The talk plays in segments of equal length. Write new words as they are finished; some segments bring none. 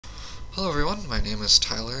Hello everyone, my name is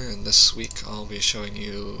Tyler, and this week I'll be showing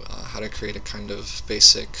you how to create a kind of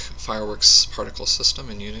basic fireworks particle system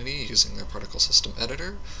in Unity using their particle system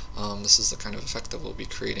editor. This is the kind of effect that we'll be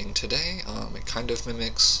creating today. It kind of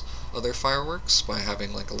mimics other fireworks by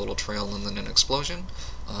having like a little trail and then an explosion.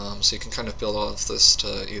 So you can kind of build all of this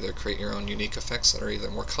to either create your own unique effects that are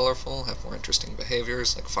either more colorful, have more interesting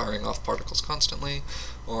behaviors, like firing off particles constantly,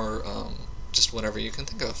 or just whatever you can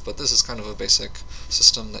think of. But this is kind of a basic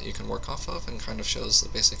system that you can work off of and kind of shows the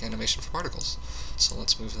basic animation for particles. So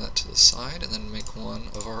let's move that to the side and then make one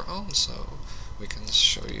of our own so we can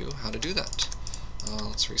show you how to do that.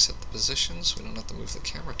 Let's reset the position so we don't have to move the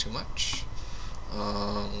camera too much.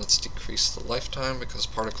 Let's decrease the lifetime because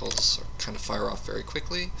particles kind of fire off very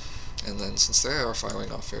quickly, and then since they are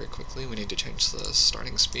firing off very quickly we need to change the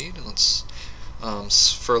starting speed. And let's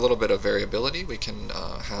for a little bit of variability, we can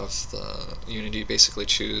have the Unity basically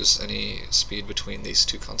choose any speed between these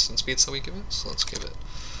two constant speeds that we give it. So let's give it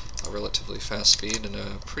a relatively fast speed and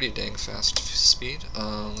a pretty dang fast speed.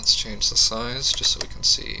 Let's change the size just so we can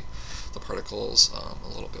see the particles a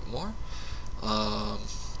little bit more.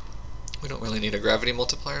 We don't really need a gravity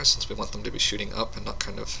multiplier since we want them to be shooting up and not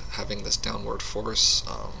kind of having this downward force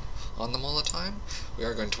on them all the time. We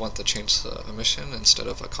are going to want to change the emission instead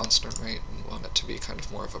of a constant rate, and want it to be kind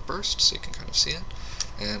of more of a burst so you can kind of see it.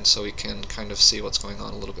 And so we can kind of see what's going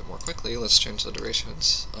on a little bit more quickly. Let's change the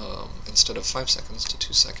durations instead of 5 seconds to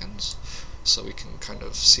 2 seconds so we can kind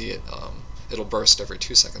of see it. It'll burst every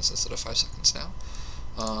 2 seconds instead of 5 seconds now.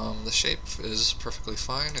 The shape is perfectly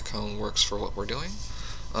fine. A cone works for what we're doing.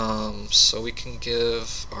 So we can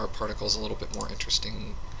give our particles a little bit more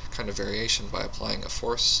interesting kind of variation by applying a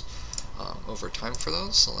force over time for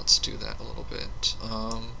those. So let's do that a little bit.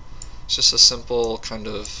 It's just a simple kind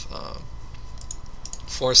of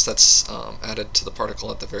force that's added to the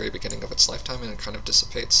particle at the very beginning of its lifetime, and it kind of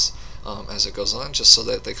dissipates as it goes on, just so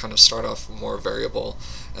that they kind of start off more variable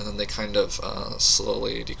and then they kind of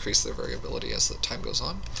slowly decrease their variability as the time goes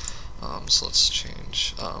on. So let's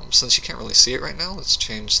change, since you can't really see it right now, let's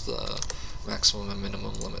change the maximum and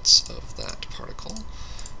minimum limits of that particle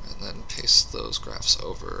and then paste those graphs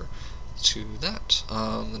over to that.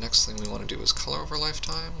 The next thing we want to do is color over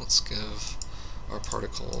lifetime. Let's give our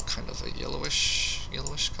particle kind of a yellowish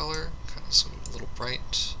color, kind of a little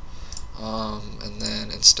bright. And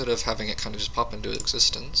then instead of having it kind of just pop into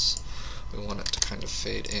existence, we want it to kind of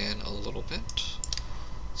fade in a little bit.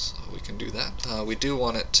 So we can do that. We do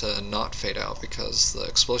want it to not fade out because the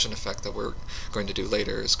explosion effect that we're going to do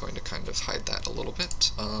later is going to kind of hide that a little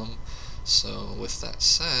bit. So with that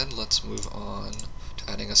said, let's move on to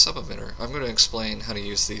adding a sub-emitter. I'm going to explain how to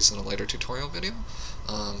use these in a later tutorial video,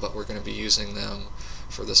 but we're going to be using them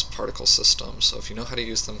for this particle system. So if you know how to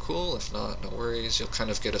use them, cool. If not, no worries. You'll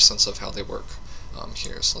kind of get a sense of how they work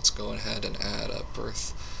here. So let's go ahead and add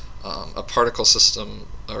a particle system,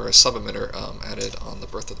 or a sub-emitter added on the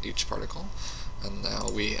birth of each particle. And now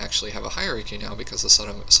we actually have a hierarchy now because the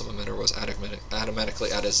sub-emitter was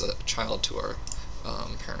automatically added as a child to our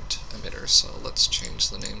parent emitter. So let's change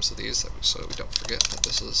the names of these so we don't forget that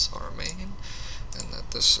this is our main and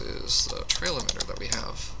that this is the trail emitter that we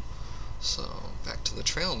have. So back to the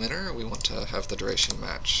trail emitter, we want to have the duration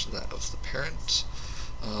match that of the parent.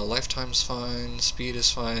 Lifetime's fine, speed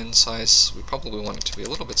is fine, size we probably want it to be a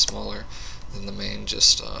little bit smaller than the main,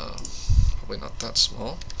 just probably not that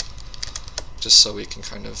small, just so we can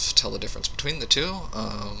kind of tell the difference between the two.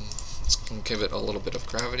 Let's give it a little bit of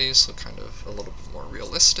gravity, so kind of a little bit more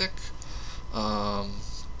realistic.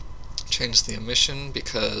 Change the emission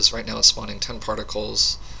because right now it's spawning 10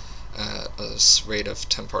 particles at a rate of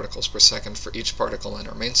 10 particles per second for each particle in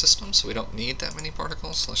our main system, so we don't need that many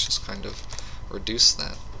particles, so let's just kind of reduce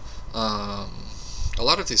that. A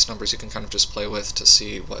lot of these numbers you can kind of just play with to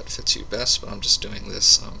see what fits you best, but I'm just doing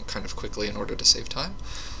this kind of quickly in order to save time.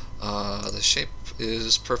 The shape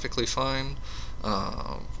is perfectly fine.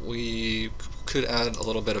 We could add a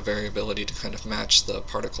little bit of variability to kind of match the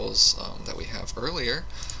particles that we have earlier,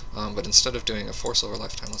 but instead of doing a force over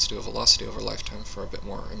lifetime, let's do a velocity over lifetime for a bit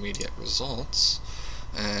more immediate results,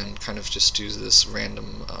 and kind of just do this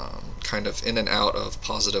random kind of in and out of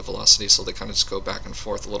positive velocity, so they kind of just go back and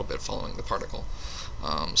forth a little bit following the particle.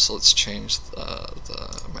 So let's change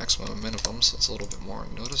the maximum and minimum so it's a little bit more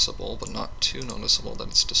noticeable, but not too noticeable that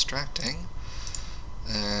it's distracting.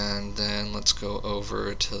 And then let's go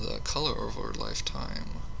over to the color over lifetime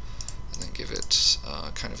and then give it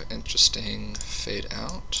kind of an interesting fade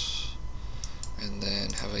out, and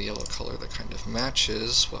then have a yellow color that kind of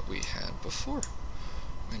matches what we had before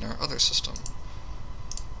in our other system.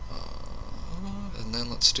 and then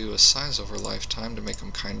let's do a size over lifetime to make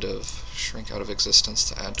them kind of shrink out of existence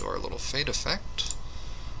to add to our little fade effect.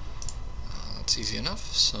 That's easy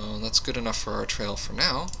enough, so that's good enough for our trail for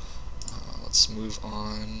now. Let's move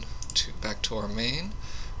on back to our main,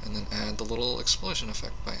 and then add the little explosion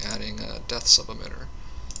effect by adding a death subemitter.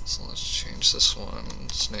 So let's change this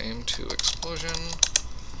one's name to explosion.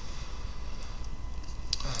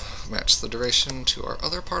 Match the duration to our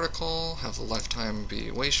other particle, have the lifetime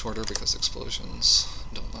be way shorter because explosions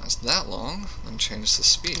don't last that long, and change the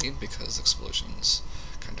speed because explosions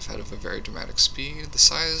kind of have a very dramatic speed. The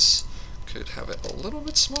size could have it a little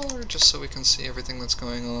bit smaller just so we can see everything that's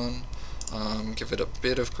going on. Give it a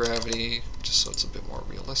bit of gravity just so it's a bit more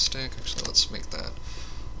realistic. Actually, let's make that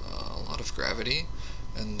a lot of gravity.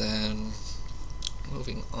 And then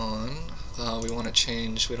moving on, we want to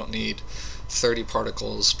change, we don't need 30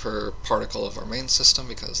 particles per particle of our main system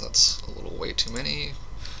because that's a little way too many.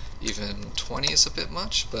 Even 20 is a bit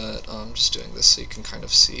much, but I'm just doing this so you can kind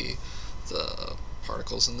of see the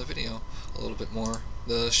particles in the video a little bit more.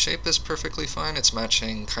 The shape is perfectly fine. It's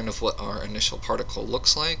matching kind of what our initial particle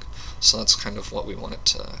looks like, so that's kind of what we want it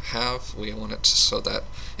to have. We want it so that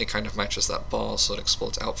it kind of matches that ball, so it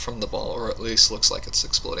explodes out from the ball, or at least looks like it's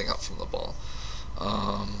exploding out from the ball.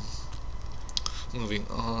 Moving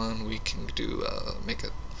on, we can do make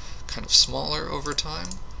it kind of smaller over time,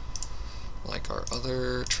 like our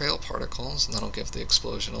other trail particles, and that'll give the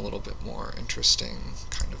explosion a little bit more interesting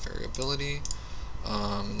kind of variability.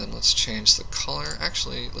 And then let's change the color.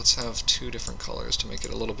 Actually, let's have two different colors to make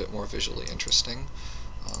it a little bit more visually interesting.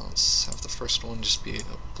 Let's have the first one just be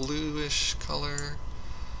a bluish color,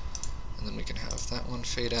 and then we can have that one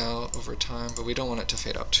fade out over time, but we don't want it to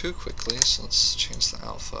fade out too quickly, so let's change the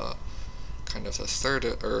alpha kind of a third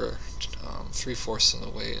or 3/4 of the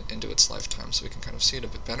way into its lifetime so we can kind of see it a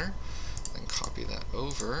bit better. Then copy that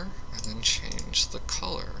over, and then change the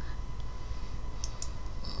color.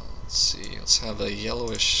 Let's see, let's have a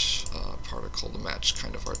yellowish particle to match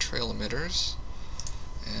kind of our trail emitters.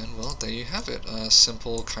 And well, there you have it, a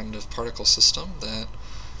simple kind of particle system that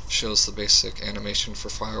shows the basic animation for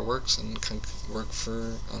fireworks and can work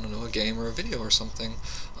for, I don't know, a game or a video or something.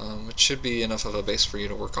 It should be enough of a base for you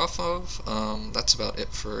to work off of. That's about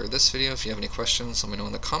it for this video. If you have any questions, let me know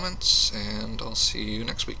in the comments, and I'll see you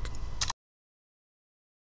next week.